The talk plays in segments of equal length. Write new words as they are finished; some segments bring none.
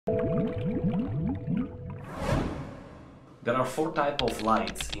There are four types of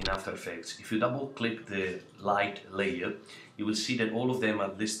lights in After Effects. If you double click the light layer, you will see that all of them are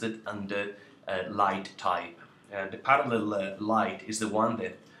listed under light type. The parallel light is the one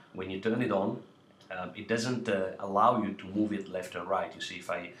that when you turn it on, it doesn't allow you to move it left and right. You see, if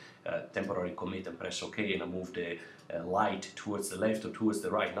I temporarily commit and press OK and I move the light towards the left or towards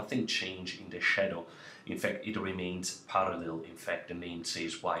the right, nothing changed in the shadow. In fact, it remains parallel. In fact, the name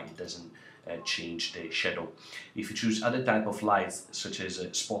says why it doesn't change the shadow. If you choose other type of lights, such as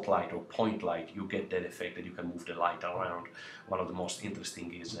a spotlight or point light, you get that effect that you can move the light around. One of the most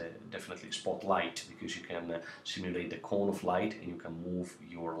interesting is definitely spotlight, because you can simulate the cone of light and you can move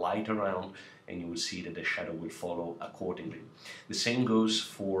your light around and you will see that the shadow will follow accordingly. The same goes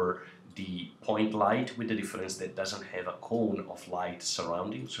for the point light, with the difference that it doesn't have a cone of light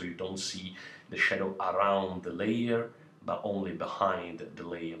surrounding, so you don't see the shadow around the layer but only behind the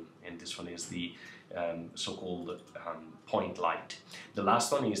layer, and this one is the so-called point light. The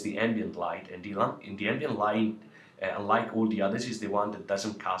last one is the ambient light, and the ambient light, unlike all the others, is the one that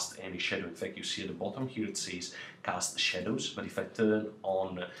doesn't cast any shadow. In fact, you see at the bottom here it says cast shadows, but if I turn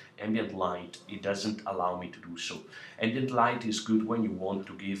on ambient light, it doesn't allow me to do so. Ambient light is good when you want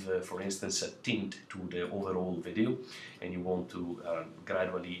to give, for instance, a tint to the overall video, and you want to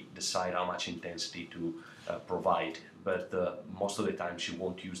gradually decide how much intensity to provide. But most of the times you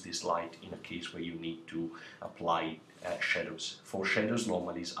won't use this light in a case where you need to apply shadows. For shadows,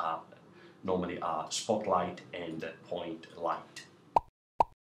 normally are spotlight and point light.